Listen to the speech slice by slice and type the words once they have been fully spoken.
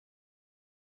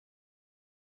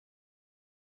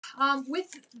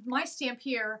with my stamp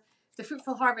here, the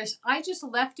Fruitful Harvest, I just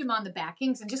left them on the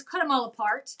backings and just cut them all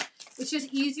apart. It's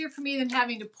just easier for me than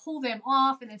having to pull them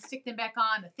off and then stick them back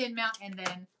on the thin mount and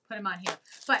then put them on here.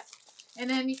 And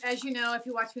then, as you know, if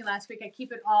you watched me last week, I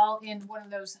keep it all in one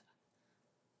of those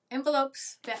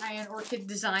envelopes that Ion Orchid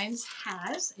Designs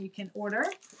has. You can order.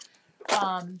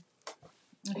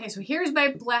 Okay, so here's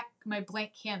my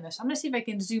blank canvas. I'm going to see if I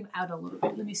can zoom out a little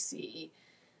bit. Let me see.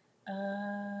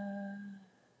 There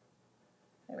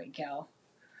we go.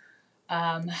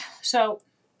 So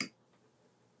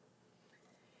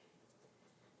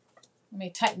let me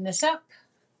tighten this up.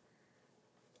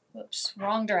 Whoops,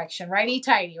 wrong direction.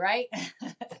 Righty-tighty, right?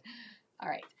 All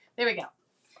right, there we go.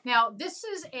 Now, this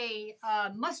is a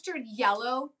mustard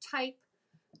yellow type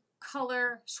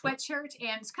color sweatshirt,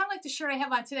 and it's kind of like the shirt I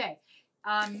have on today.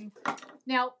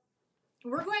 Now,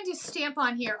 we're going to stamp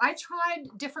on here. I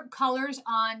tried different colors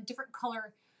on different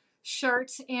color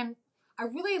shirts, and I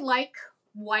really like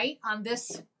white on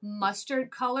this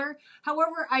mustard color.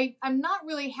 However, I'm not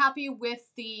really happy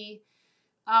with the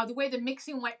way the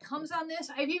mixing white comes on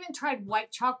this. I've even tried white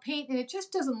chalk paint, and it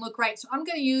just doesn't look right. So I'm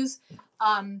going to use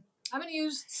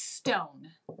stone.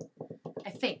 I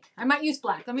think I might use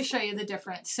black. Let me show you the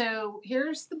difference. So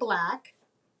here's the black.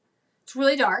 It's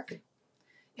really dark,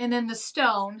 and then the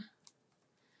stone.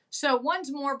 So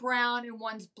one's more brown and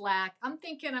one's black. I'm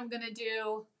thinking I'm going to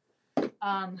do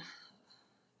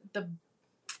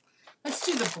let's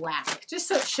do the black, just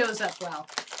so it shows up well.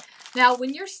 Now,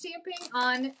 when you're stamping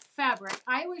on fabric,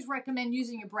 I always recommend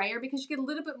using a brayer because you get a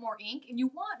little bit more ink, and you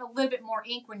want a little bit more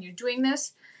ink when you're doing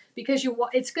this because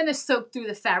it's going to soak through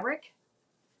the fabric.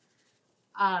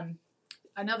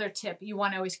 Another tip, you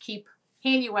want to always keep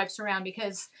handy wipes around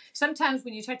because sometimes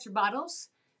when you touch your bottles,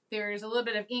 there's a little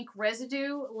bit of ink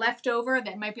residue left over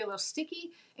that might be a little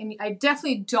sticky, and I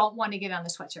definitely don't want to get on the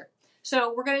sweatshirt.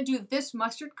 So we're going to do this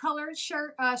mustard colored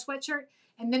sweatshirt,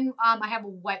 and then I have a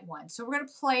white one. So we're going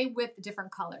to play with the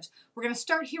different colors. We're going to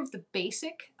start here with the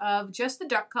basic of just the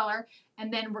dark color,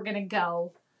 and then we're going to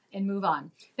go and move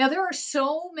on. Now, there are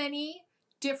so many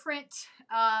different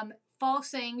fall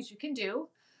sayings you can do.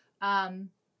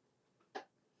 I'm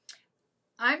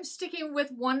sticking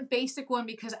with one basic one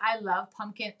because I love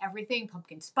pumpkin everything,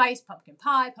 pumpkin spice, pumpkin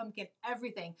pie, pumpkin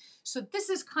everything. So this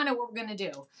is kind of what we're going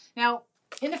to do. Now,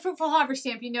 in the Fruitful Harvest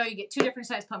stamp, you know you get 2 different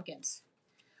size pumpkins.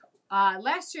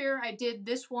 Last year I did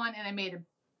this one and I made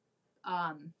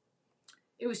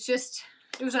it was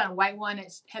on a white one.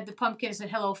 It had the pumpkin. It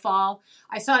said Hello Fall.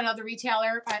 I saw another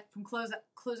retailer from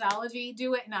Closeology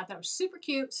do it, and I thought that was super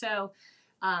cute. So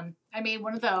I made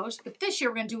one of those. But this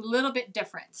year we're going to do a little bit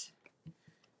different.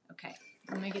 Okay,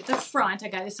 I'm going to get the front. I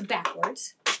got this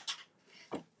backwards.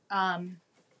 I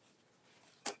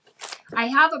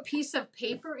have a piece of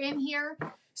paper in here,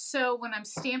 so when I'm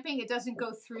stamping, it doesn't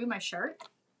go through my shirt.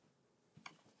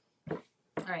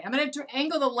 All right, I'm going to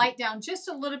angle the light down just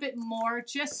a little bit more,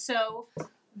 just so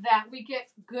that we get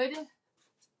good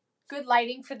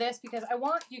lighting for this, because I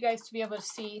want you guys to be able to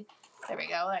see. There we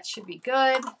go. That should be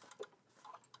good.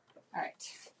 All right.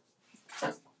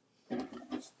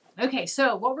 Okay,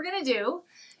 so what we're going to do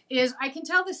is I can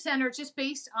tell the center just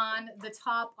based on the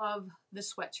top of the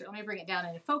sweatshirt. Let me bring it down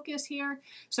into focus here.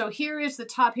 So here is the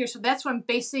top here. So that's what I'm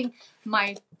basing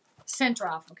my center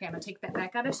off. Okay, I'm going to take that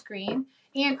back out of screen.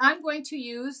 And I'm going to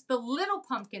use the little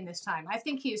pumpkin this time. I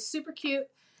think he is super cute,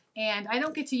 and I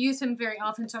don't get to use him very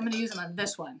often, so I'm going to use him on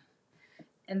this one.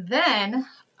 And then,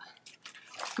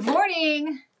 good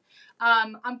morning.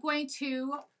 I'm going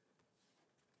to,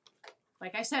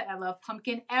 like I said, I love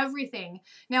pumpkin everything.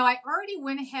 Now, I already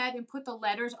went ahead and put the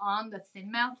letters on the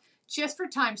thin mount just for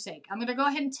time's sake. I'm going to go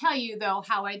ahead and tell you, though,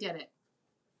 how I did it.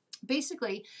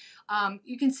 Basically,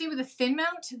 you can see with the thin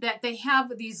mount that they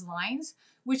have these lines,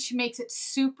 which makes it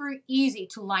super easy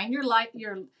to line your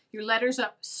letters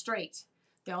up straight.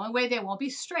 The only way they won't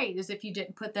be straight is if you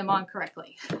didn't put them on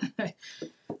correctly. Let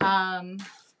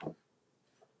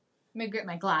me get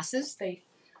my glasses. I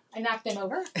knocked them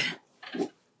over.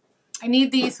 I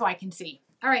need these so I can see.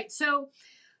 All right, so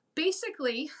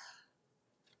basically,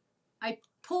 I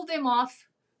pulled them off,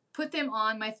 put them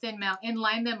on my thin mount, and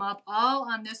lined them up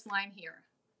all on this line here.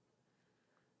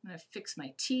 I'm going to fix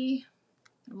my T,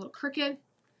 a little crooked.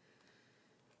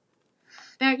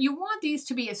 Now, you want these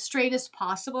to be as straight as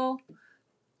possible,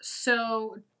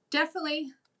 so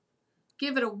definitely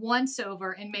give it a once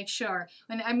over and make sure.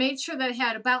 And I made sure that I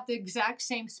had about the exact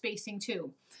same spacing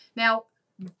too. Now,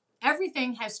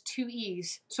 everything has 2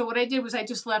 E's. So what I did was I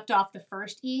just left off the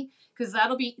first E, because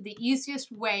that'll be the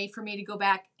easiest way for me to go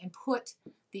back and put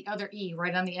the other E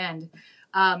right on the end.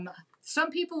 Some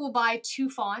people will buy 2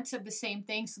 fonts of the same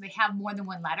thing so they have more than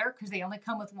 1 letter because they only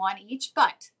come with 1 each.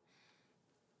 But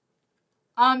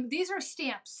these are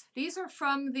stamps. These are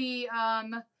from the,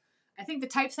 I think the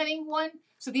typesetting one.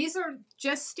 So these are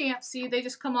just stamps. See, they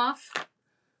just come off.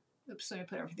 Oops, let me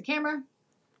put it over the camera.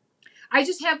 I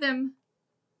just have them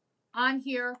on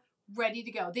here ready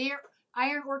to go.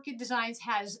 Iron Orchid Designs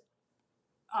has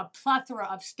a plethora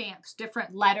of stamps,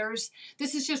 different letters.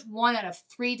 This is just 1 out of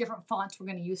 3 different fonts we're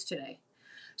going to use today.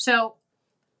 So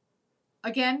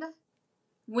again,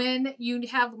 when you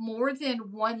have more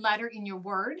than 1 letter in your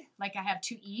word, like I have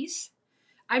 2 E's,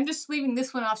 I'm just leaving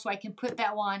this one off so I can put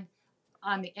that one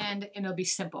on the end and it'll be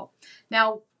simple.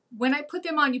 Now, when I put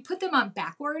them on, you put them on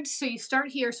backwards. So you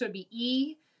start here, so it'd be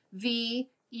E, V,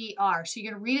 E, R. So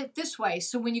you're going to read it this way.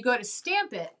 So when you go to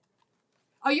stamp it,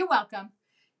 oh, you're welcome,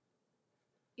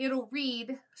 it'll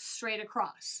read straight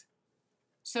across.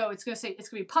 So it's going to say, it's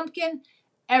going to be pumpkin,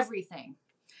 everything.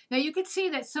 Now you can see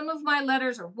that some of my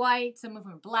letters are white, some of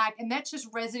them are black, and that's just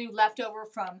residue left over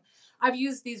from, I've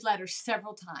used these letters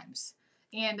several times.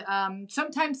 And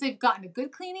sometimes they've gotten a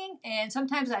good cleaning, and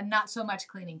sometimes not so much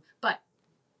cleaning, but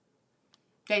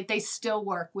they still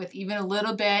work with even a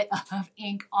little bit of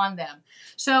ink on them.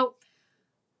 So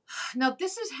now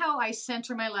this is how I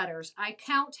center my letters. I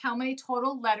count how many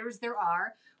total letters there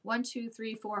are. 1, 2,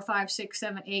 3, 4, 5, 6,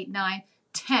 7, 8, 9,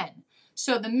 10.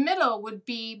 So the middle would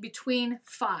be between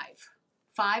 5.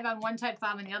 5 on one side,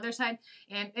 5 on the other side.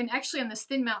 And actually on this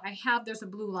thin mount I have, there's a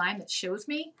blue line that shows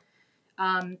me.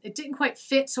 It didn't quite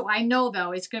fit, so I know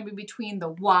though it's going to be between the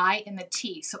Y and the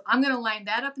T. So I'm going to line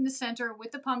that up in the center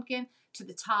with the pumpkin to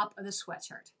the top of the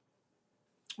sweatshirt.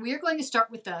 We are going to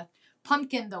start with the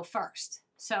pumpkin though first.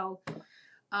 So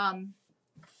I'm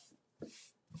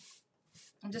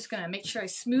just going to make sure I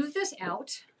smooth this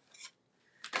out.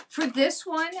 For this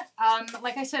one,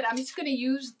 like I said, I'm just going to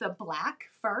use the black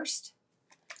first.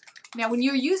 Now, when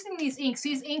you're using these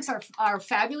inks are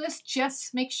fabulous.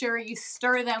 Just make sure you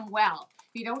stir them well.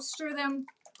 If you don't stir them,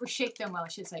 or shake them well, I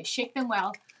should say, shake them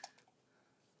well.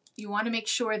 You want to make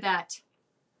sure that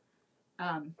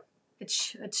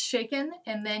it's shaken,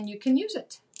 and then you can use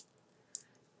it.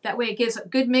 That way it gives a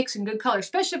good mix and good color.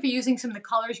 Especially if you're using some of the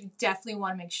colors, you definitely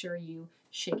want to make sure you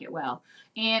shake it well.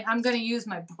 And I'm going to use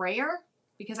my brayer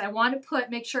because I want to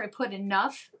make sure I put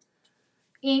enough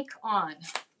ink on.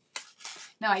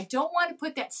 Now, I don't want to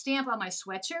put that stamp on my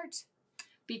sweatshirt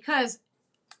because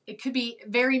it could be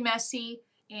very messy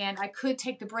and I could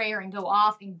take the brayer and go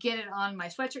off and get it on my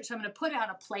sweatshirt. So I'm going to put it on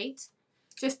a plate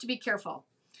just to be careful.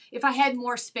 If I had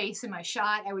more space in my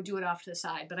shot, I would do it off to the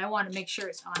side, but I want to make sure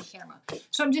it's on camera.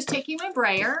 So I'm just taking my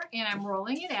brayer and I'm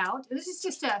rolling it out. This is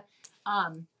just a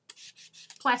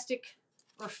plastic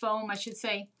or foam, I should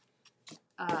say,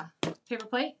 paper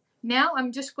plate. Now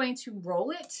I'm just going to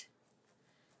roll it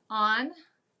on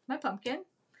my pumpkin.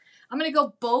 I'm going to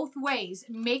go both ways,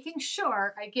 making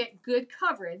sure I get good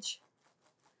coverage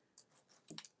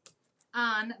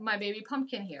on my baby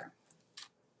pumpkin here.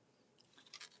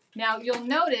 Now you'll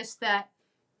notice that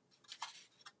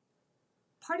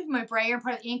part of my brayer and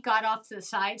part of the ink got off to the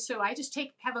side, so I just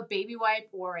have a baby wipe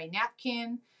or a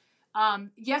napkin.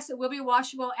 Yes, it will be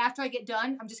washable after I get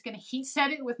done. I'm just going to heat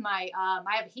set it with my,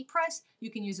 I have a heat press. You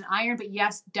can use an iron, but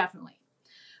yes, definitely.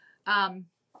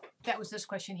 That was this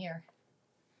question here.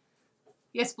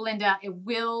 Yes, Belinda, it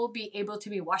will be able to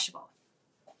be washable.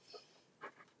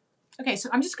 Okay, so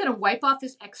I'm just going to wipe off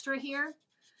this extra here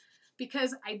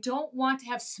because I don't want to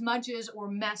have smudges or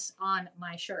mess on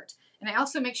my shirt. And I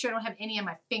also make sure I don't have any on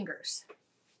my fingers.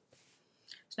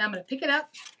 So now I'm going to pick it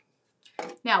up.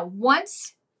 Now,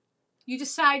 once you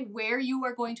decide where you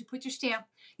are going to put your stamp,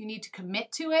 you need to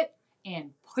commit to it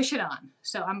and push it on.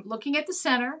 So I'm looking at the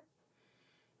center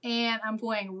and I'm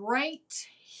going right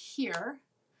here.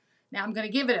 Now I'm going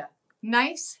to give it a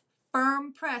nice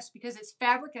firm press because it's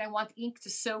fabric and I want the ink to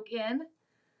soak in.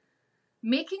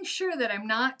 Making sure that I'm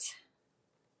not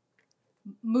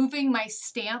moving my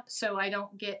stamp so I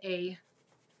don't get a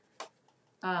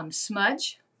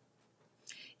smudge.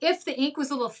 If the ink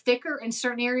was a little thicker in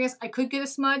certain areas, I could get a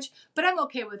smudge, but I'm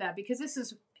okay with that because this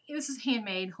is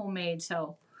handmade, homemade,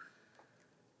 so.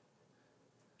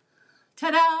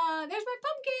 Ta-da! There's my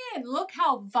pumpkin! Look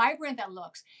how vibrant that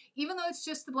looks. Even though it's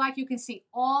just the black, you can see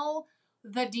all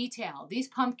the detail. These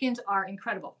pumpkins are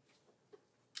incredible.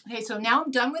 Okay, so now I'm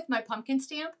done with my pumpkin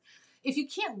stamp. If you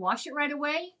can't wash it right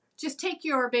away, just take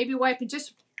your baby wipe and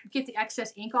just get the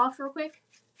excess ink off real quick.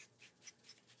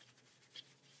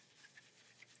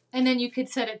 And then you could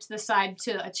set it to the side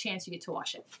to a chance you get to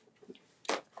wash it.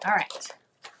 All right.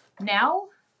 Now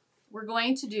we're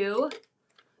going to do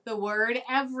the word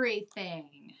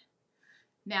everything.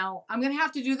 Now, I'm going to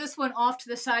have to do this one off to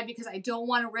the side because I don't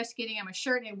want to risk getting on my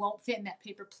shirt and it won't fit in that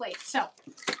paper plate. So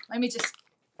let me just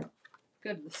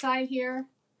go to the side here.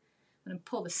 I'm going to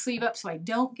pull the sleeve up so I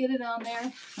don't get it on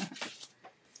there.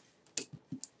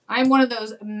 I'm one of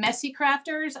those messy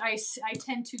crafters. I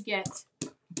tend to get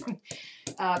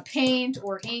paint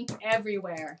or ink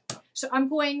everywhere. So I'm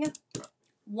going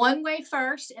one way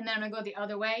first, and then I'm going to go the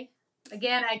other way.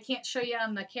 Again, I can't show you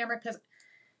on the camera because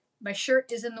my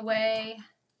shirt is in the way.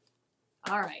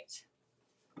 All right.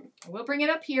 We'll bring it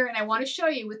up here, and I want to show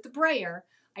you with the brayer.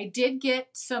 I did get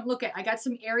some, look at, I got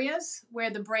some areas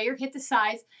where the brayer hit the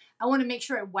sides. I want to make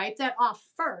sure I wipe that off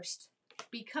first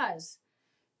because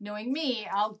knowing me,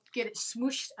 I'll get it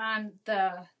smooshed on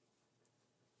the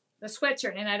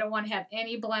sweatshirt, and I don't want to have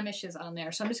any blemishes on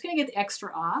there. So I'm just going to get the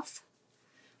extra off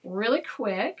really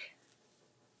quick.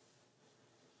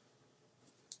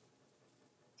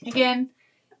 Again,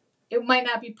 it might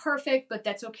not be perfect, but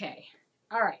that's okay.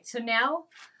 All right, so now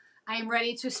I am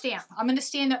ready to stamp. I'm going to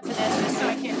stand up for this just so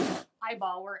I can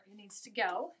eyeball where it needs to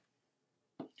go.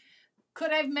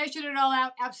 Could I have measured it all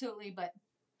out? Absolutely, but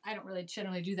I don't really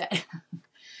generally do that.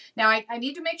 Now, I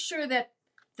need to make sure that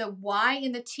the Y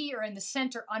and the T are in the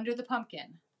center under the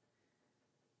pumpkin.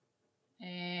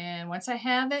 And once I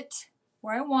have it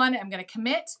where I want it, I'm going to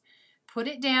commit, put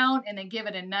it down, and then give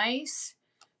it a nice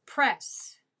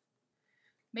press.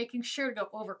 Making sure to go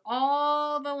over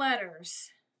all the letters.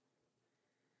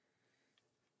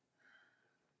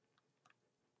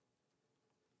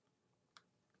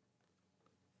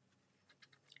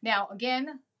 Now,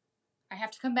 again, I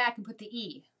have to come back and put the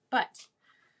E, but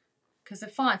because the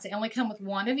fonts, they only come with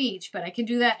one of each, but I can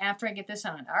do that after I get this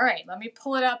on. All right, let me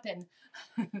pull it up and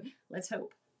let's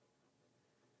hope.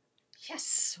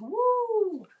 Yes,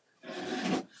 woo!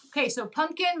 Okay, so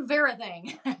pumpkin Vera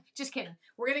thing. Just kidding.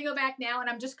 We're going to go back now, and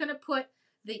I'm just going to put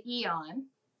the E on.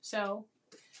 So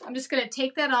I'm just going to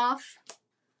take that off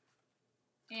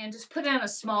and just put it on a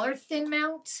smaller thin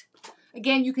mount.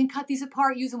 Again, you can cut these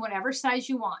apart using whatever size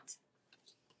you want.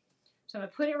 So I'm going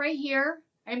to put it right here.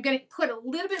 I'm going to put a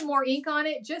little bit more ink on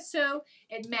it just so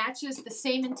it matches the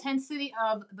same intensity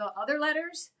of the other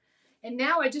letters. And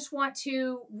now I just want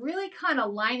to really kind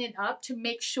of line it up to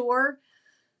make sure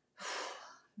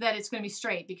that it's going to be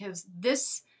straight, because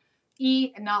this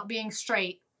E not being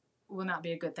straight will not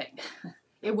be a good thing.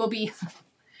 It will be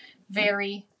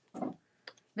very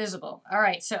visible. All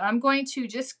right, so I'm going to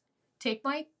just take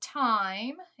my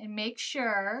time and make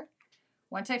sure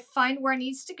once I find where it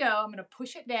needs to go, I'm going to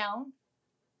push it down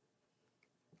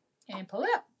and pull it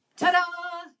up. Ta-da!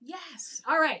 Yes!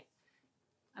 All right.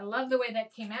 I love the way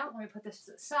that came out. Let me put this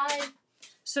to the side.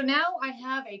 So now I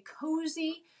have a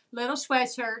cozy little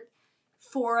sweatshirt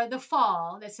for the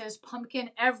fall that says pumpkin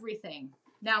everything.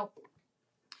 Now,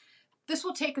 this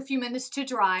will take a few minutes to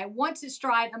dry. Once it's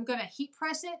dried, I'm going to heat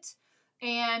press it,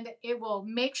 and it will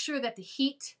make sure that the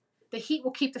heat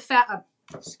will keep the fat,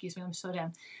 excuse me, let me slow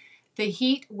down. The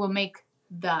heat will make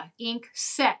the ink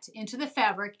set into the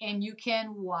fabric, and you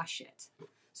can wash it.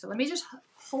 So let me just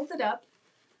hold it up.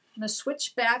 I'm going to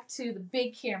switch back to the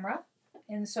big camera,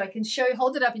 and so I can show you,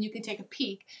 hold it up, and you can take a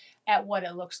peek at what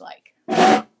it looks like.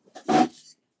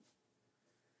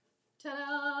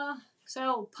 Ta-da!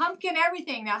 So pumpkin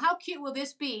everything. Now, how cute will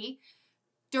this be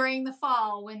during the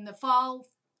fall when the fall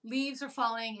leaves are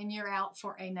falling and you're out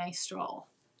for a nice stroll?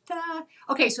 Ta-da!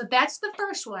 Okay, so that's the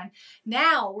first one.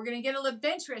 Now we're going to get a little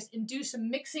adventurous and do some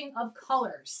mixing of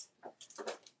colors.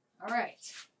 All right.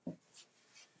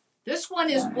 This one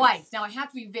is white. Now I have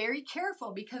to be very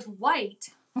careful because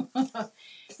white,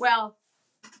 well,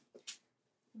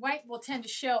 white will tend to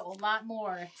show a lot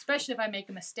more, especially if I make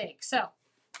a mistake. So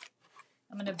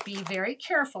I'm going to be very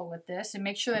careful with this and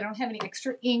make sure I don't have any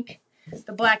extra ink,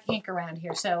 the black ink around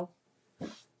here. So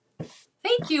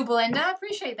thank you, Belinda.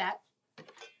 Appreciate that.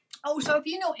 Oh, so if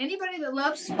you know anybody that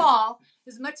loves fall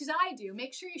as much as I do,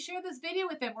 make sure you share this video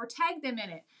with them or tag them in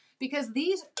it, because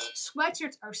these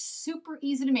sweatshirts are super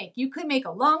easy to make. You could make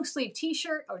a long sleeve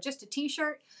t-shirt or just a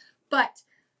t-shirt, but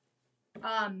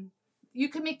you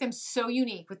can make them so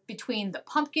unique with between the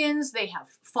pumpkins, they have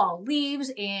fall leaves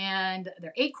and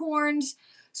their acorns.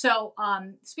 So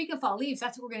speaking of fall leaves,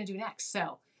 that's what we're going to do next.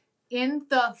 So in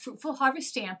the Fruitful Harvest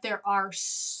stamp, there are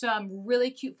some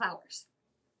really cute flowers.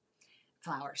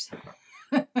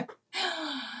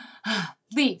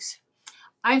 Leaves.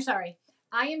 I'm sorry.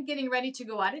 I am getting ready to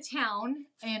go out of town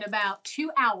in about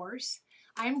 2 hours.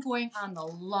 I'm going on the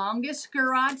longest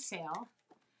garage sale,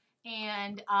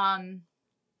 and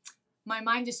my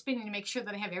mind is spinning to make sure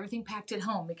that I have everything packed at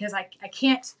home, because I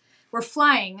can't, we're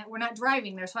flying, we're not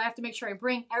driving there, so I have to make sure I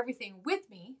bring everything with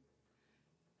me.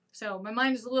 So my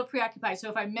mind is a little preoccupied. So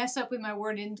if I mess up with my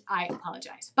wording, I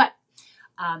apologize. But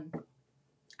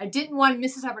I didn't want to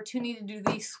miss this opportunity to do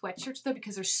these sweatshirts though,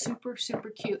 because they're super, super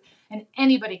cute and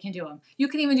anybody can do them. You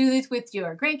can even do these with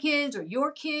your grandkids or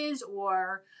your kids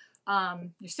or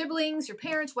your siblings, your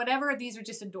parents, whatever. These are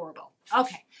just adorable.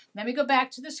 Okay, let me go back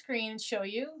to the screen and show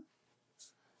you.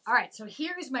 All right, so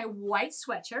here is my white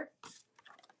sweatshirt.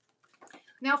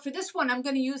 Now for this one, I'm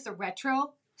going to use the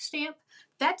retro stamp.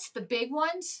 That's the big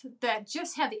ones that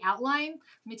just have the outline.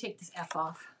 Let me take this F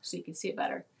off so you can see it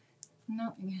better.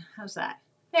 No, how's that?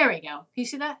 There we go. Can you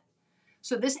see that?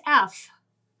 So this F,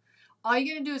 all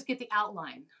you're going to do is get the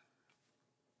outline.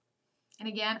 And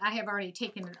again, I have already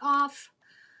taken it off.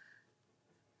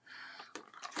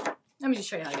 Let me just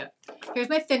show you how to do it. Here's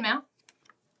my thin mount.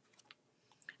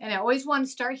 And I always want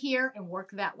to start here and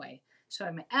work that way. So I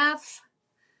have my F,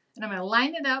 and I'm going to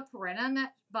line it up right on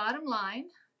that bottom line.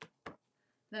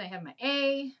 Then I have my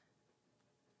A,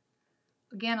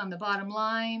 again on the bottom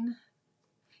line.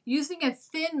 Using a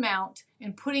thin mount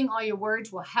and putting all your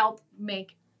words will help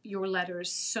make your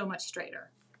letters so much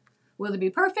straighter. Will they be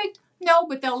perfect? No,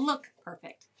 but they'll look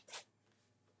perfect.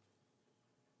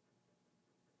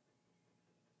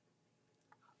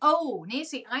 Oh,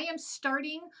 Nancy, I am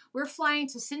starting. We're flying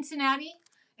to Cincinnati,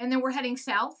 and then we're heading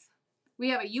south. We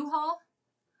have a U-Haul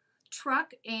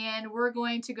truck, and we're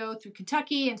going to go through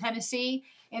Kentucky and Tennessee.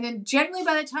 And then generally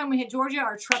by the time we hit Georgia,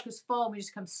 our truck is full, and we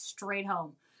just come straight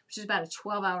home, which is about a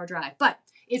 12-hour drive. But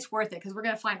it's worth it because we're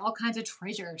going to find all kinds of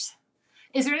treasures.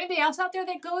 Is there anybody else out there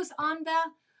that goes on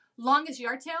the longest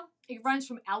yard sale? It runs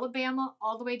from Alabama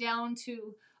all the way down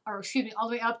to, or excuse me, all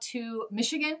the way up to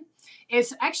Michigan.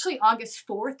 It's actually August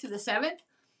 4th to the 7th,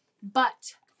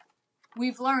 but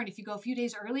we've learned if you go a few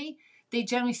days early, they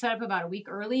generally set up about a week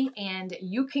early, and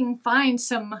you can find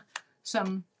some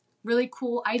really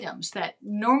cool items that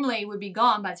normally would be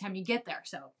gone by the time you get there.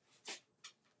 So,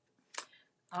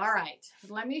 all right,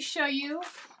 let me show you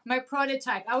my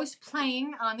prototype. I was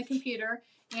playing on the computer,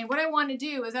 and what I want to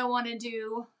do is I want to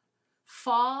do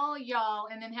fall, y'all,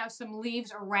 and then have some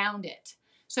leaves around it.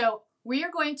 So we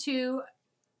are going to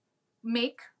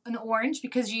make an orange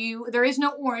because there is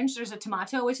no orange. There's a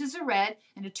tomato, which is a red,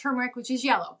 and a turmeric, which is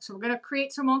yellow. So we're going to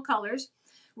create some more colors.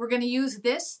 We're going to use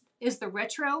this is the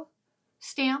retro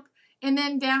stamp. And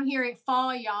then down here at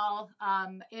fall, y'all,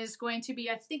 is going to be,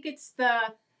 I think it's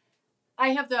I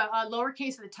have the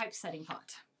lowercase of the typesetting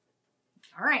font.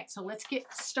 All right, so let's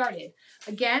get started.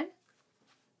 Again,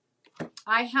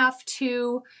 I have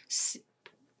to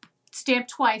stamp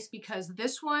twice because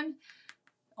this one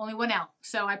only went out.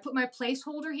 So I put my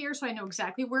placeholder here so I know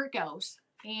exactly where it goes.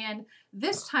 And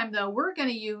this time, though, we're going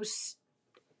to use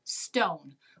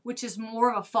stone, which is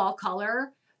more of a fall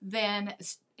color than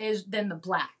the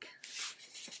black.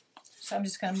 So I'm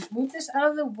just going to move this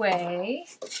out of the way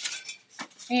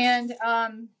and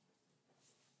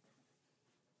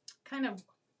kind of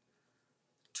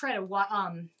try to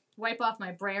wipe off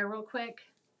my brayer real quick.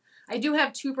 I do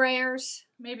have two brayers.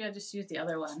 Maybe I'll just use the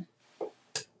other one.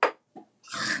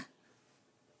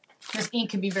 This ink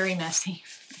can be very messy.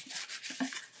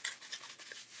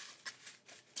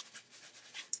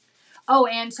 Oh,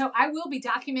 and so I will be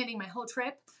documenting my whole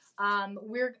trip.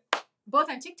 We're both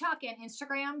on TikTok and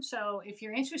Instagram. So if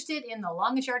you're interested in the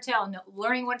longest yard sale and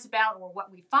learning what it's about or what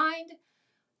we find,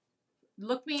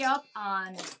 look me up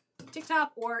on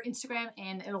TikTok or Instagram,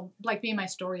 and it'll be in my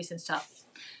stories and stuff.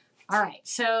 All right,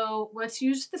 so let's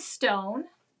use the stone.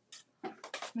 I'm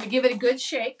gonna give it a good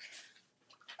shake.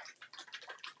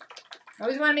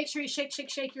 Always want to make sure you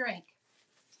shake your ink.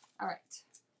 All right.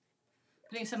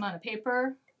 Putting some on a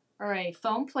paper or a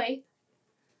foam plate.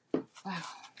 Wow.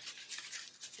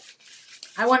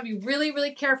 I want to be really,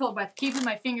 really careful about keeping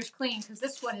my fingers clean because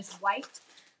this one is white.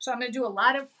 So I'm going to do a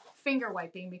lot of finger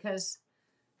wiping because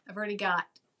I've already got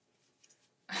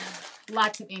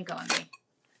lots of ink on me.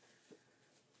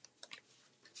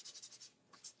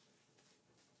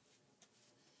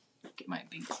 Get my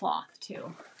big cloth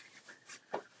too.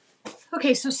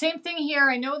 Okay, so same thing here.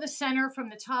 I know the center from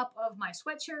the top of my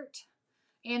sweatshirt,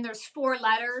 and there's 4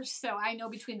 letters, so I know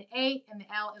between the A and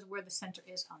the L is where the center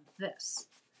is on this.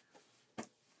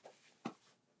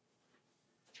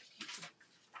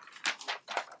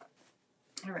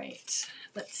 All right,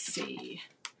 let's see.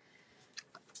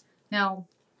 Now,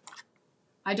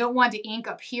 I don't want to ink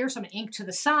up here, so I'm going to ink to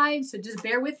the side, so just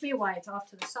bear with me while it's off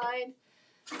to the side.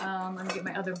 I'm going to get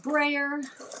my other brayer.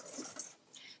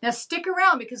 Now stick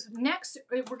around because next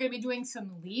we're going to be doing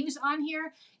some leaves on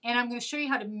here, and I'm going to show you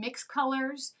how to mix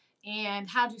colors and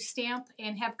how to stamp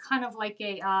and have kind of like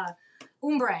a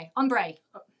ombre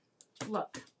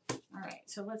look. All right,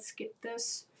 so let's get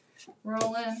this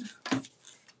rolling.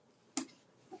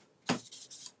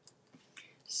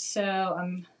 So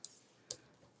I'm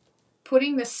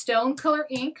putting the stone color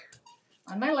ink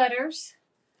on my letters,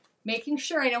 making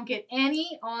sure I don't get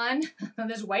any on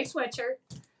this white sweatshirt.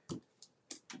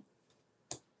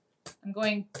 I'm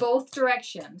going both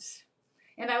directions.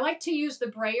 And I like to use the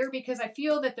brayer because I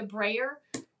feel that the brayer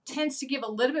tends to give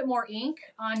a little bit more ink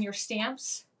on your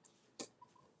stamps.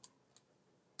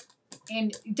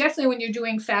 And definitely when you're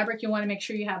doing fabric, you want to make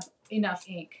sure you have enough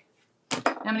ink.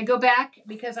 Now I'm going to go back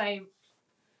because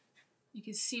you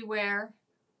can see where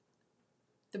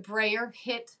the brayer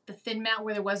hit the thin mount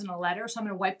where there wasn't a letter. So I'm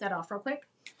going to wipe that off real quick.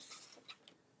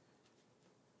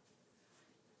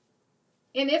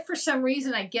 And if for some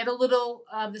reason I get a little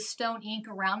of the stone ink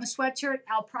around the sweatshirt,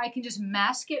 I can just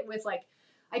mask it with, like,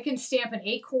 I can stamp an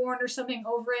acorn or something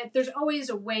over it. There's always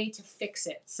a way to fix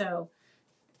it. So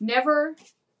never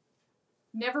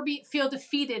feel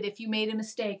defeated if you made a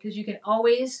mistake, because you can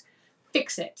always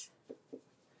fix it.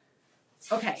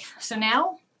 Okay, so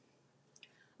now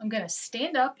I'm going to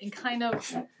stand up and kind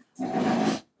of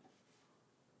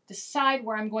decide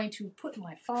where I'm going to put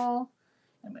my fall.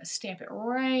 I'm going to stamp it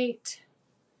right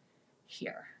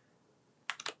here.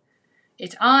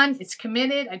 It's on, it's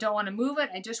committed. I don't want to move it.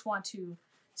 I just want to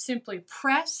simply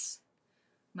press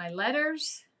my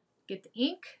letters, get the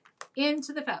ink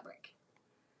into the fabric.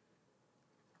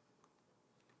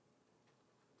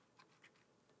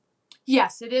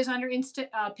 Yes, it is under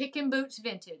Pick and Boots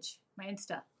Vintage, my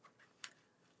Insta.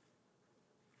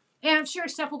 And I'm sure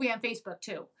stuff will be on Facebook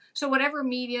too. So whatever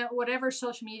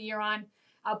social media you're on,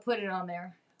 I'll put it on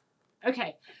there.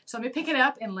 Okay, so let me pick it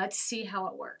up and let's see how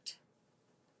it worked.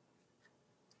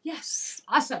 Yes,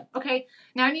 awesome. Okay,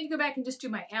 now I need to go back and just do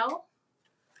my L.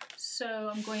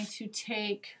 So I'm going to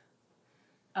take,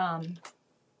 where's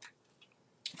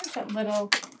that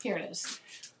little, here it is.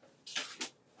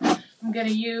 I'm going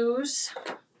to use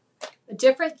a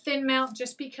different thin mount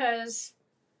just because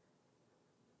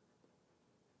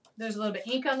there's a little bit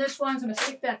of ink on this one. So I'm going to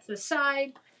stick that to the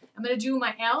side. I'm going to do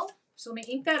my L. So let me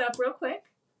ink that up real quick.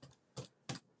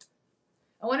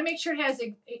 I want to make sure it has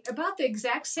about the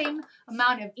exact same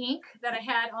amount of ink that I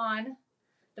had on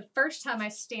the first time I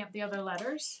stamped the other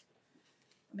letters.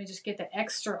 Let me just get the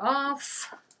extra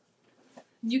off.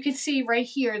 You can see right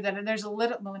here that there's a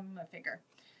little, well, let me move my finger.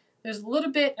 There's a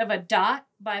little bit of a dot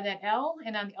by that L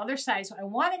and on the other side. So I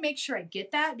want to make sure I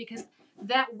get that because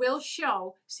that will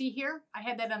show. See here? I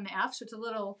had that on the F, so it's a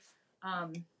little,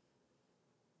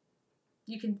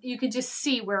 you can just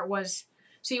see where it was.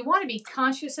 So you want to be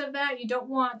conscious of that. You don't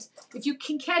want, if you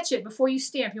can catch it before you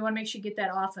stamp, you want to make sure you get that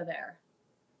off of there.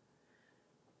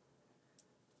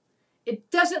 It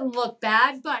doesn't look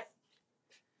bad, but,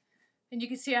 and you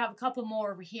can see I have a couple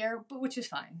more over here, but which is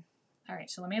fine. All right,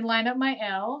 so let me line up my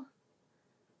L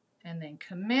and then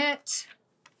commit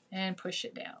and push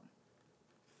it down.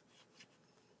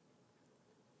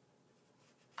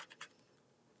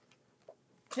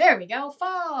 There we go,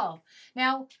 fall.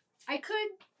 Now, I could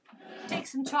take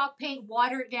some chalk paint,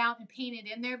 water it down, and paint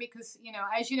it in there because, you know,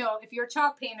 as you know, if you're a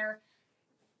chalk painter,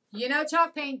 you know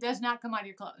chalk paint does not come out of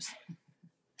your clothes.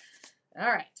 All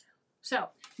right, so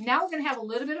now we're going to have a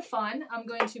little bit of fun. I'm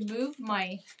going to move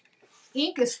my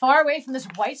ink as far away from this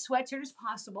white sweatshirt as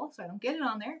possible so I don't get it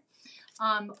on there.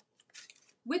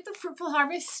 With the Fruitful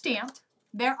Harvest stamp,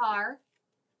 there are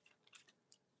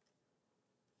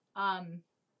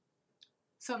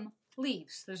some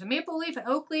leaves. There's a maple leaf, an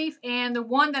oak leaf, and the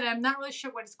one that I'm not really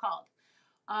sure what it's called.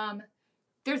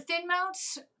 They're thin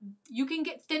mounts. You can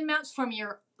get thin mounts from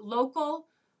your local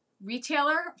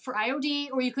retailer for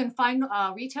IOD, or you can find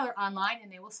a retailer online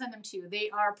and they will send them to you. They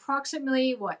are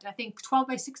approximately, what, I think 12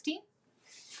 by 16?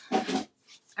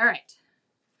 All right.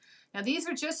 Now these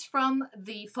are just from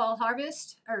the Fall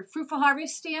Harvest, or Fruitful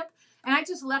Harvest stamp, and I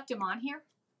just left them on here.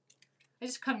 I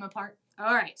just cut them apart.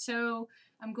 All right, so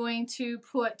I'm going to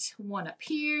put one up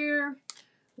here,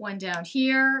 one down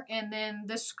here, and then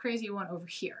this crazy one over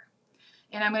here.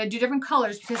 And I'm going to do different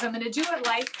colors because I'm going to do it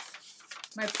like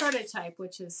my prototype,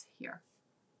 which is here.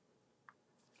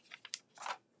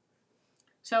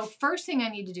 So first thing I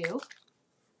need to do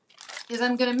is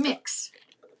I'm going to mix.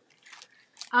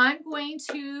 I'm going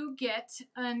to get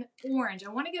an orange. I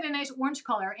want to get a nice orange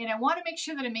color, and I want to make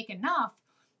sure that I make enough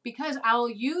because I'll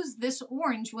use this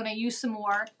orange when I use some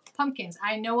more pumpkins.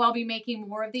 I know I'll be making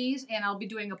more of these, and I'll be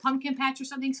doing a pumpkin patch or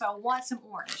something, so I want some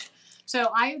orange. So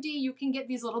IOD, you can get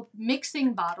these little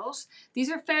mixing bottles. These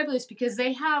are fabulous because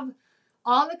they have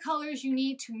all the colors you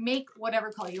need to make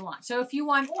whatever color you want. So if you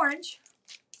want orange,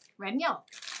 red and yellow.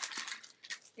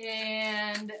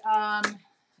 And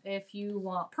if you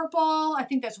want purple, I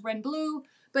think that's red and blue.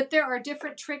 but there are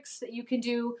different tricks that you can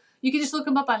do. You can just look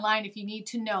them up online if you need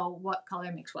to know what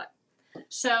color makes what.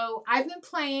 So I've been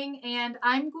playing, and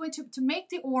I'm going to make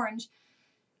the orange,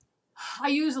 I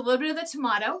use a little bit of the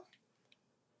tomato,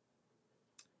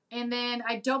 and then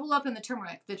I double up in the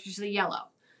turmeric, which is the yellow.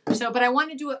 So, but I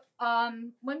want to do it,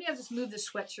 maybe I'll just move the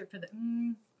sweatshirt for the,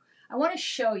 I want to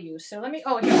show you. So let me,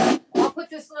 oh, here, I'll put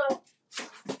this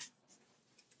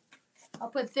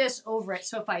over it.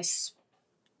 So if I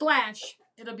splash,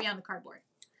 it'll be on the cardboard.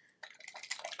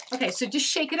 Okay, so just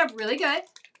shake it up really good.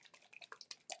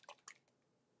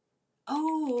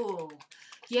 Oh,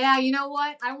 yeah, you know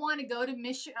what? I want to go to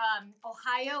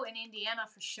Ohio and Indiana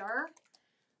for sure.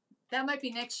 That might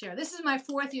be next year. This is my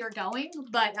 4th year going,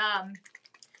 but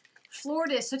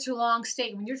Florida is such a long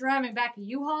state. When you're driving back to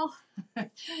U-Haul,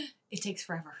 it takes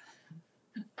forever.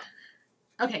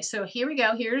 Okay, so here we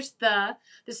go.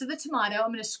 This is the tomato.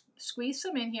 I'm going to squeeze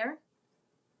some in here.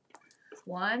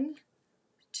 1,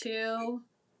 2,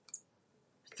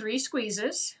 3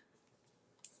 squeezes.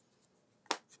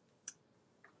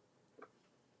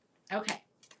 Okay,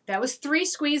 that was 3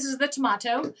 squeezes of the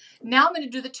tomato. Now I'm going to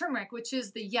do the turmeric, which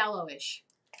is the yellowish.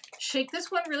 Shake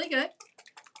this one really good.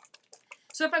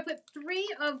 So if I put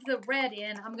 3 of the red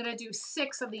in, I'm going to do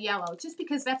 6 of the yellow, just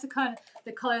because that's the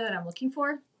color that I'm looking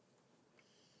for.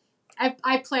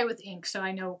 I play with ink, so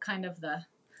I know kind of the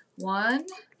 1,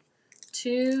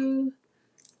 2,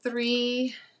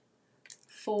 3,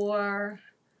 4,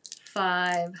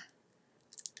 5,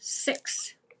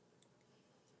 6.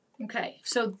 Okay,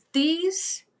 so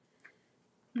these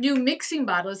new mixing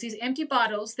bottles, these empty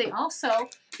bottles, they also,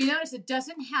 if you notice, it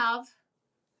doesn't have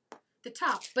the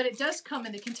top, but it does come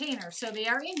in the container. So they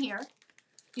are in here.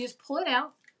 You just pull it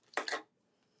out.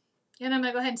 And I'm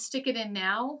going to go ahead and stick it in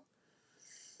now.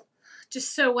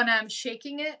 Just so when I'm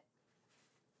shaking it,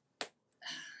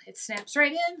 it snaps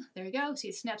right in. There you go. See,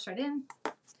 it snaps right in.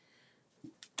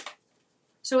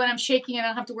 So when I'm shaking it, I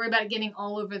don't have to worry about it getting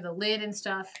all over the lid and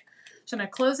stuff. So I'm going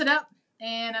to close it up,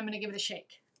 and I'm going to give it a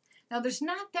shake. Now, there's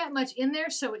not that much in there,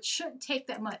 so it shouldn't take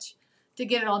that much to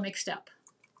get it all mixed up.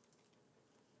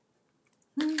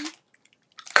 All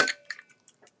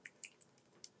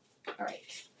right.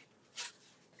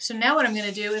 So now what I'm going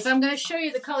to do is I'm going to show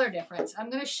you the color difference. I'm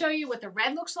going to show you what the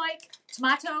red looks like,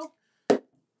 tomato,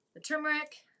 the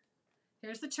turmeric.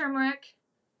 Here's the turmeric.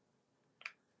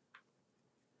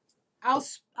 I'll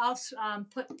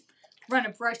run a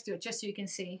brush through it just so you can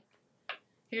see.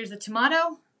 Here's the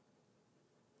tomato.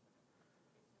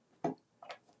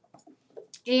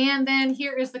 And then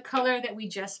here is the color that we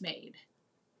just made.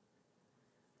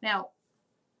 Now,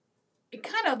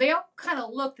 they all kind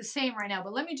of look the same right now,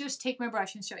 but let me just take my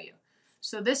brush and show you.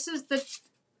 So this is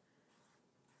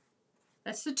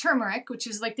that's the turmeric, which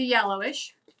is like the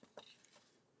yellowish.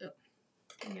 Oh,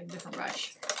 let me get a different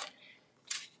brush.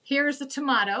 Here's the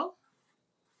tomato,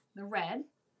 the red.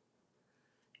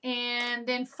 And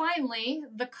then finally,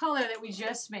 the color that we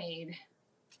just made.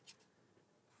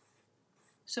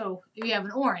 So we have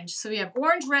an orange. So we have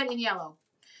orange, red, and yellow.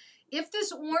 If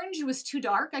this orange was too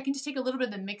dark, I can just take a little bit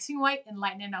of the mixing white and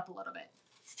lighten it up a little bit.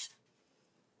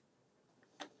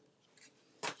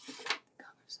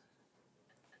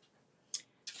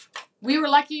 We were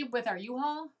lucky with our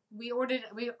U-Haul. We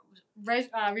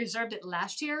reserved it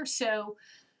last year, so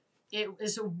it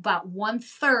was about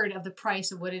 1/3 of the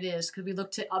price of what it is because we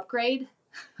looked to upgrade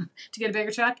to get a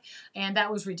bigger truck, and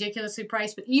that was ridiculously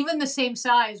priced. But even the same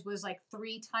size was like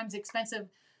 3 times expensive.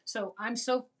 So I'm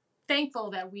so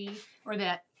thankful that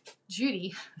that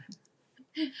Judy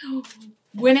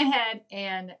went ahead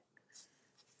and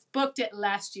booked it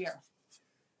last year.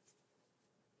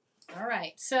 All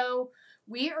right, so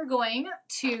we are going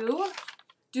to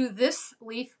do this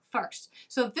leaf first.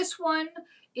 So this one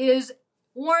is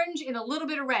orange and a little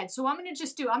bit of red. So I'm going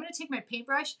to take my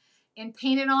paintbrush and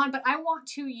paint it on, but I want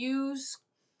to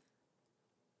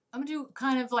I'm going to do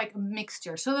kind of like a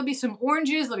mixture. So there'll be some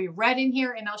oranges, there'll be red in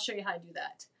here, and I'll show you how to do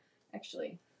that.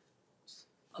 Actually,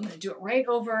 I'm going to do it right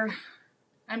over.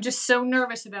 I'm just so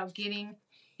nervous about getting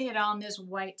it on this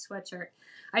white sweatshirt.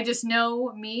 I just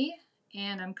know me,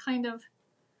 and I'm kind of,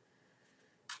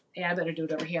 yeah, I better do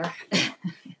it over here.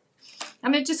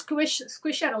 I'm going to just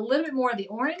squish out a little bit more of the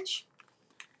orange.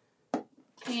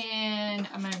 And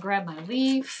I'm going to grab my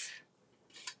leaf.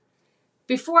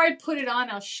 Before I put it on,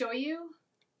 I'll show you.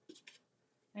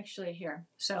 Actually, here.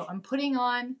 So I'm putting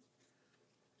on,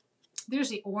 there's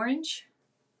the orange.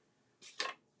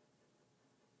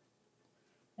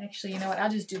 Actually, you know what? I'll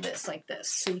just do this like this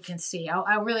so you can see.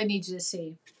 I really need you to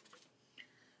see.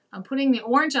 I'm putting the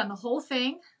orange on the whole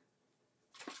thing.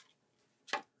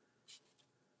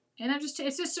 And it's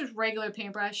just a regular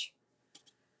paintbrush.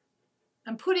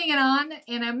 I'm putting it on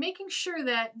and I'm making sure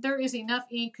that there is enough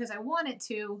ink because I want it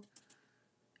to,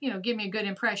 you know, give me a good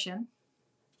impression.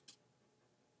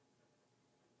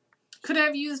 Could I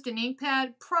have used an ink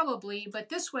pad? Probably, but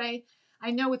this way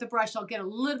I know with the brush I'll get a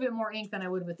little bit more ink than I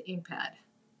would with the ink pad.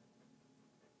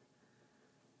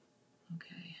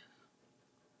 Okay.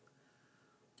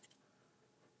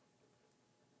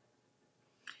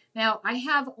 Now I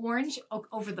have orange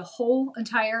over the whole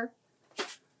entire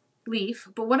leaf,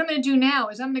 but what I'm going to do now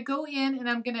is I'm going to go in and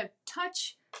I'm going to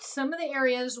touch some of the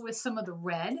areas with some of the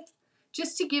red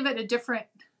just to give it a different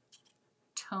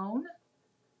tone.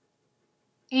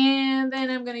 And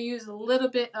then I'm going to use a little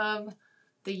bit of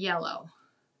the yellow.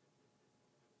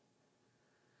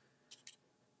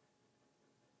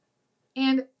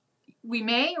 And we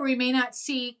may or we may not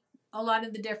see a lot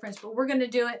of the difference, but we're going to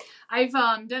do it. I've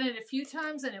done it a few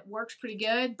times and it works pretty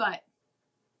good, but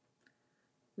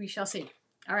we shall see.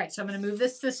 All right, so I'm going to move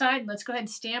this to the side and let's go ahead and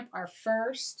stamp our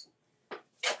first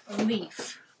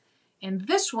leaf. And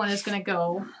this one is going to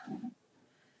go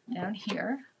down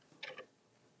here.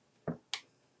 Go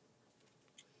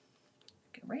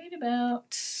right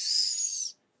about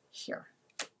here.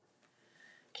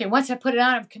 Okay, once I put it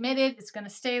on, I'm committed. It's going to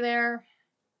stay there.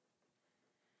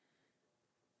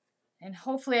 And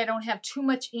hopefully I don't have too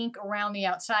much ink around the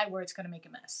outside where it's going to make a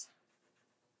mess.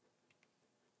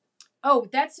 Oh,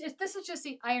 this is just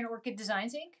the Iron Orchid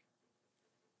Designs ink.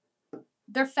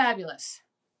 They're fabulous.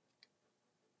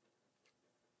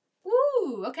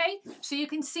 Ooh, okay. So you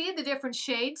can see the different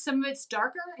shades. Some of it's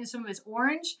darker and some of it's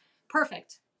orange.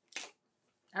 Perfect.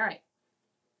 All right.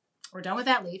 We're done with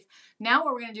that leaf. Now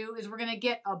what we're going to do is we're going to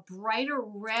get a brighter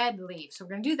red leaf. So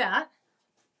we're going to do that.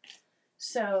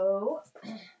 So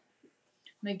I'm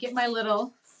going to get my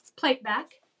little plate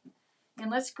back. And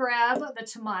let's grab the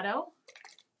tomato.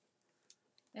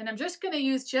 And I'm just going to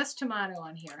use just tomato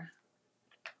on here.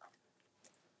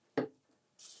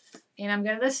 And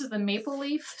this is the maple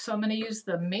leaf. So I'm going to use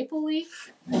the maple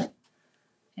leaf.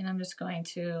 And I'm just going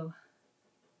to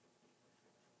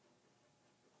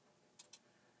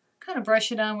kind of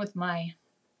brush it on with my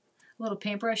little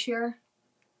paintbrush here.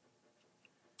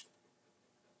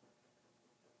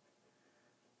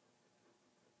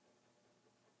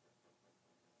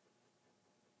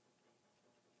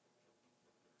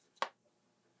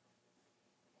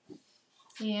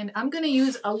 And I'm going to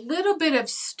use a little bit of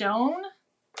stone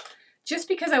just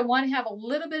because I want to have a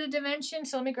little bit of dimension.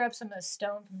 So let me grab some of the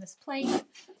stone from this plate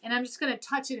and I'm just going to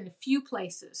touch it in a few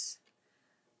places.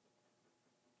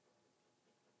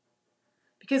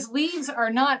 Because leaves are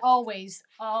not always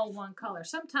all one color.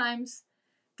 Sometimes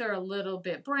they're a little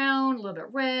bit brown, a little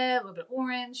bit red, a little bit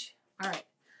orange. All right,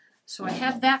 so I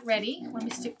have that ready. Let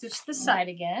me stick this to the side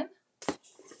again.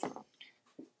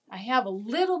 I have a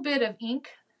little bit of ink,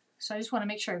 so I just want to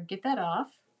make sure I get that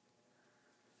off.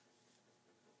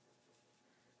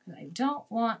 I don't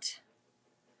want...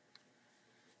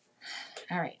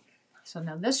 All right, so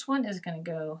now this one is going to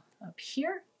go up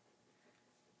here.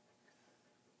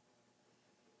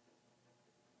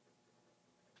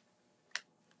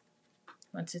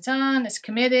 Once it's on, it's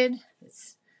committed.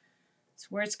 It's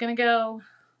where it's going to go.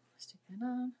 Stick that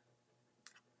on.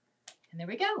 And there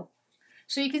we go.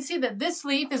 So you can see that this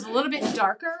leaf is a little bit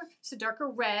darker. It's a darker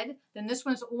red. Then this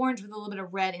one's orange with a little bit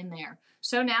of red in there.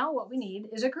 So now what we need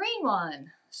is a green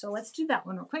one. So let's do that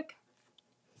one real quick.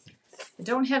 I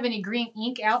don't have any green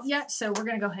ink out yet, so we're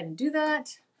going to go ahead and do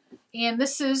that. And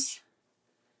this is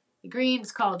the green.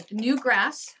 It's called New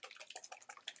Grass.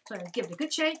 So I'm going to give it a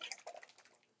good shake.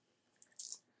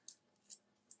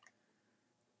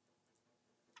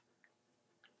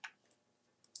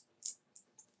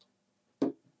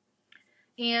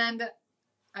 And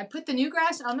I put the new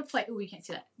grass on the plate. Oh, you can't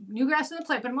see that. New grass on the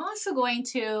plate, but I'm also going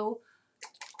to...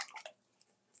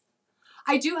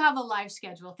 I do have a live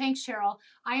schedule. Thanks, Cheryl.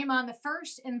 I am on the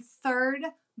 1st and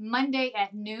 3rd Monday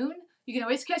at noon. You can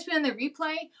always catch me on the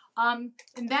replay.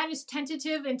 And that is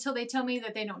tentative until they tell me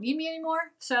that they don't need me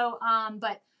anymore. So,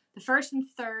 but the 1st and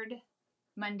 3rd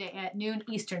Monday at noon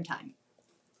Eastern time.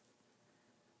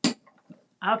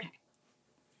 Okay.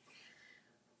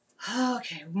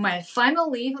 Okay, my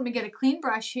final leaf. Let me get a clean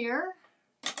brush here.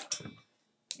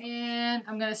 And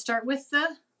I'm going to start with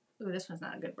the... Ooh, this one's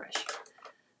not a good brush.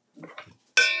 I'm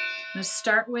going to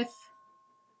start with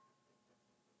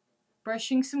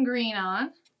brushing some green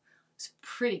on. It's a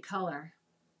pretty color.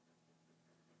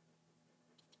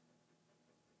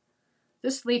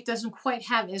 This leaf doesn't quite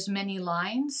have as many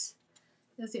lines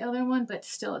as the other one, but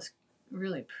still it's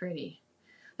really pretty.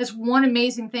 That's one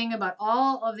amazing thing about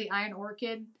all of the Iron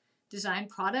Orchid design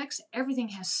products. Everything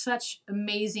has such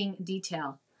amazing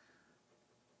detail.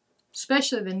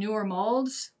 especially the newer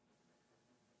molds,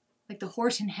 like the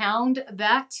horse and hound,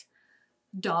 that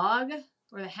dog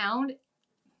or the hound,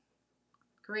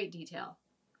 great detail.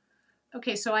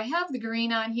 Okay, so I have the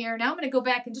green on here. Now I'm going to go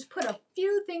back and just put a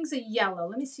few things of yellow.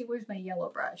 Let me see, where's my yellow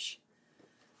brush?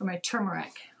 Or my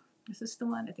turmeric. Is this the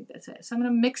one? I think that's it. So I'm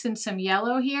going to mix in some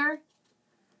yellow here.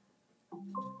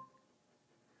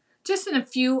 Just in a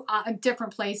few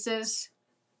different places.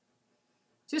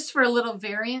 Just for a little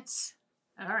variance.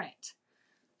 All right.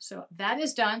 So that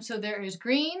is done. So there is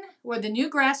green, or the new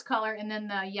grass color, and then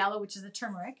the yellow, which is the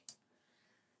turmeric.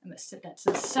 I'm going to set that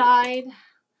to the side.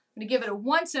 I'm going to give it a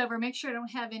once over, make sure I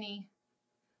don't have any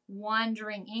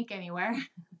wandering ink anywhere.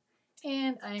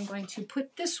 And I'm going to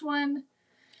put this one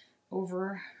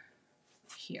over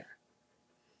here.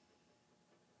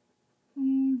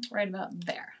 Right about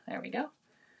there. There we go.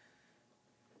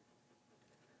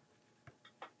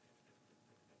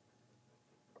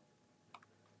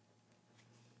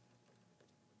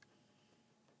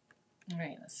 All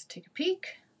right, let's take a peek.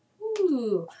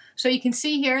 Ooh. So you can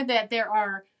see here that there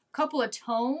are couple of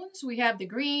tones. We have the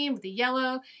green with the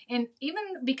yellow, and even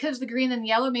because the green and the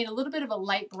yellow made a little bit of a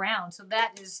light brown, so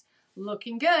that is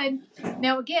looking good.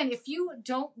 Now again, if you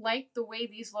don't like the way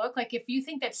these look, like if you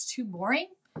think that's too boring,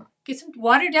 get some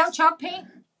watered down chalk paint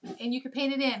and you can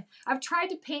paint it in. I've tried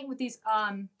to paint with these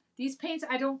paints.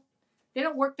 They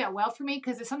don't work that well for me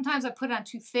because sometimes I put it on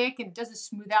too thick and it doesn't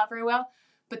smooth out very well,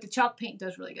 but the chalk paint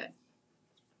does really good.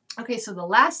 Okay, so the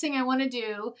last thing I want to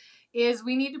do is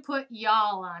we need to put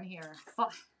y'all on here.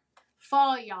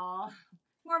 Fall y'all.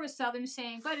 More of a southern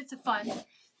saying, but it's a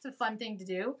fun thing to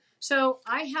do. So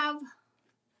I have, can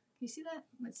you see that?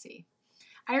 Let's see.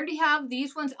 I already have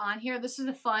these ones on here. This is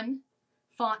a fun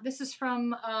font. This is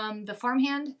from the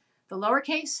Farmhand, the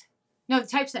lowercase. No, the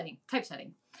typesetting.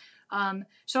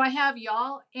 So I have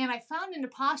y'all, and I found an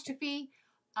apostrophe.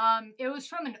 It was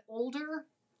from an older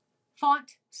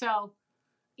font, so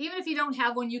even if you don't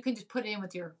have one, you can just put it in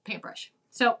with your paintbrush.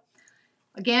 So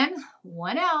again,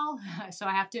 1L, so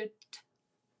I have to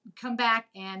come back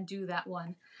and do that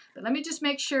one. But let me just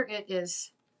make sure it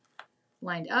is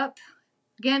lined up.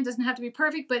 Again, doesn't have to be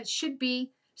perfect, but it should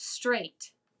be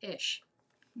straight-ish.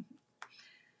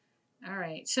 All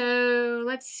right, so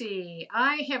let's see.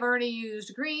 I have already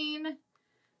used green,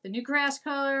 the new grass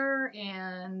color,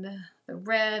 and the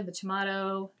red, the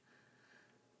tomato,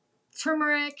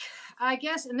 turmeric, I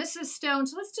guess, and this is stone,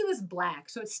 so let's do this black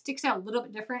so it sticks out a little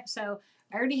bit different. So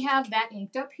I already have that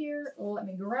inked up here. Let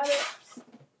me grab it.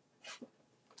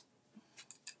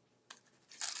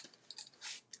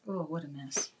 Oh, what a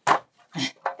mess.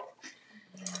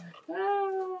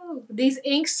 Oh, these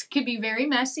inks could be very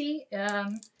messy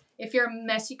if you're a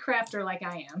messy crafter like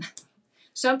I am.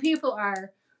 Some people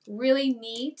are really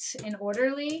neat and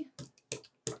orderly.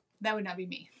 That would not be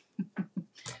me.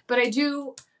 But I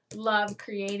do love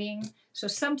creating, so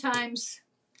sometimes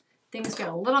things get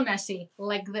a little messy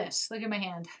like this. Look at my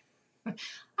hand.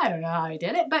 I don't know how I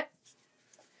did it, but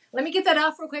let me get that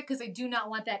off real quick because I do not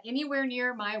want that anywhere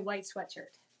near my white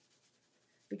sweatshirt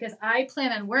because I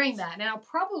plan on wearing that, and I'll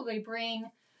probably bring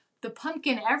the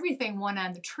pumpkin everything one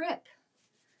on the trip.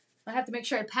 I have to make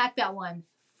sure I pack that one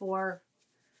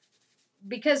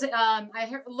because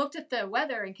I looked at the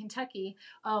weather in Kentucky.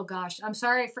 Oh gosh, I'm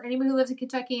sorry for anyone who lives in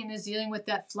Kentucky and is dealing with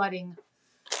that flooding.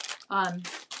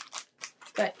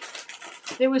 But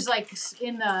it was like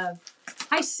in the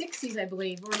high 60s, I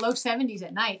believe, or low 70s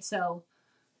at night. So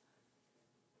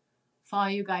follow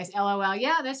you guys, LOL.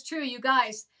 Yeah, that's true, you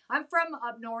guys. I'm from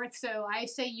up north, so I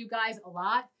say you guys a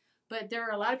lot. But there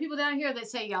are a lot of people down here that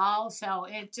say y'all, so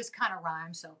it just kind of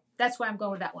rhymes. So that's why I'm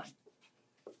going with that one.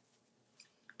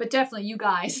 But definitely you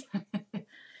guys.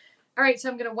 All right, so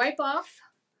I'm going to wipe off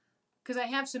because I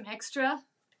have some extra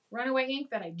runaway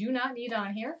ink that I do not need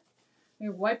on here. I'm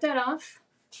going to wipe that off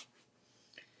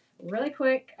really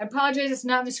quick. I apologize it's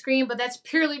not on the screen, but that's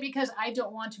purely because I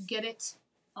don't want to get it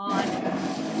on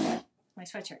my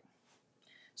sweatshirt.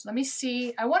 So let me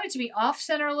see. I want it to be off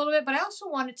center a little bit, but I also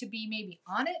want it to be maybe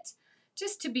on it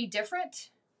just to be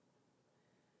different.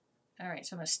 All right,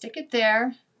 so I'm going to stick it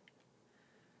there.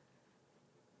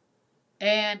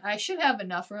 And I should have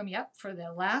enough room, yep, for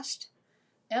the last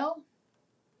L.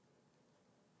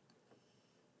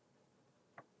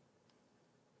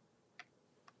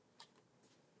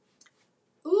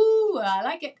 Ooh, I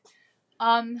like it.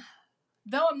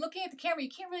 Though I'm looking at the camera, you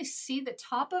can't really see the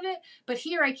top of it, but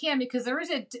here I can because there is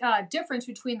a difference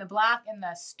between the black and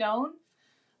the stone.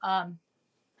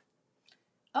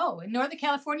 Oh, in Northern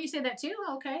California, you say that too?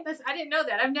 Okay, I didn't know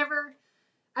that.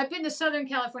 I've been to Southern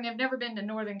California. I've never been to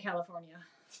Northern California.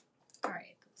 All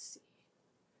right, let's see.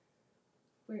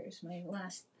 Where is my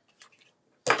last?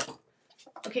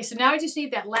 Okay, so now I just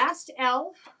need that last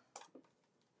L.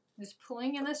 Just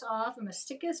pulling this off. I'm going to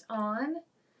stick this on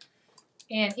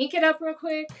and ink it up real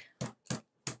quick.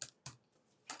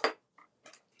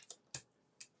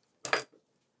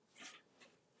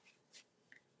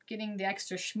 Getting the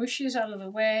extra smooshes out of the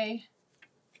way.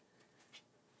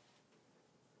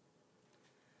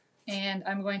 And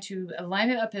I'm going to line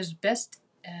it up as best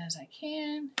as I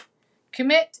can.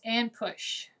 Commit and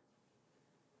push.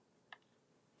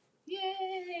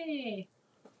 Yay!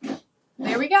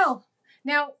 There we go.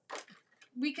 Now,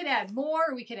 we could add more,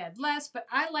 or we could add less, but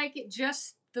I like it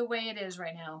just the way it is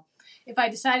right now. If I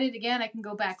decided again, I can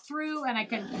go back through and I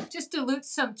can just dilute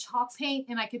some chalk paint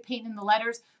and I could paint in the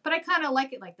letters, but I kind of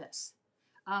like it like this.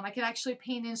 I could actually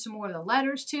paint in some more of the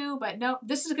letters too, but no,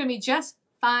 this is going to be just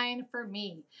fine for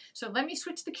me. So let me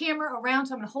switch the camera around.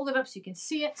 So I'm going to hold it up so you can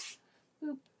see it.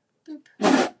 Boop,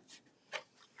 boop.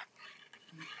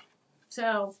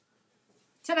 So,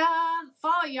 ta-da!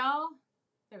 Fall, y'all.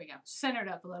 There we go. Centered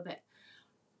up a little bit.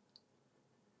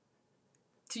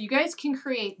 So you guys can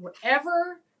create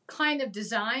whatever kind of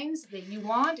designs that you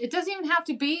want. It doesn't even have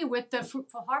to be with the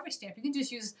Fruitful Harvest stamp. You can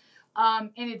just use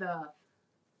any of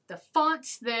the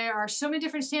fonts. There are so many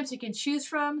different stamps you can choose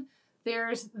from.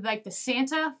 There's like the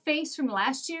Santa face from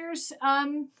last year's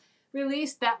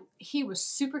release. That he was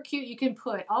super cute. You can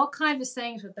put all kinds of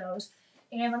things with those.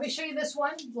 And let me show you this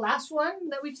one, last one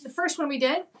that the first one we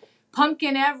did,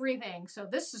 pumpkin everything. So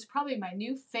this is probably my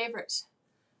new favorite.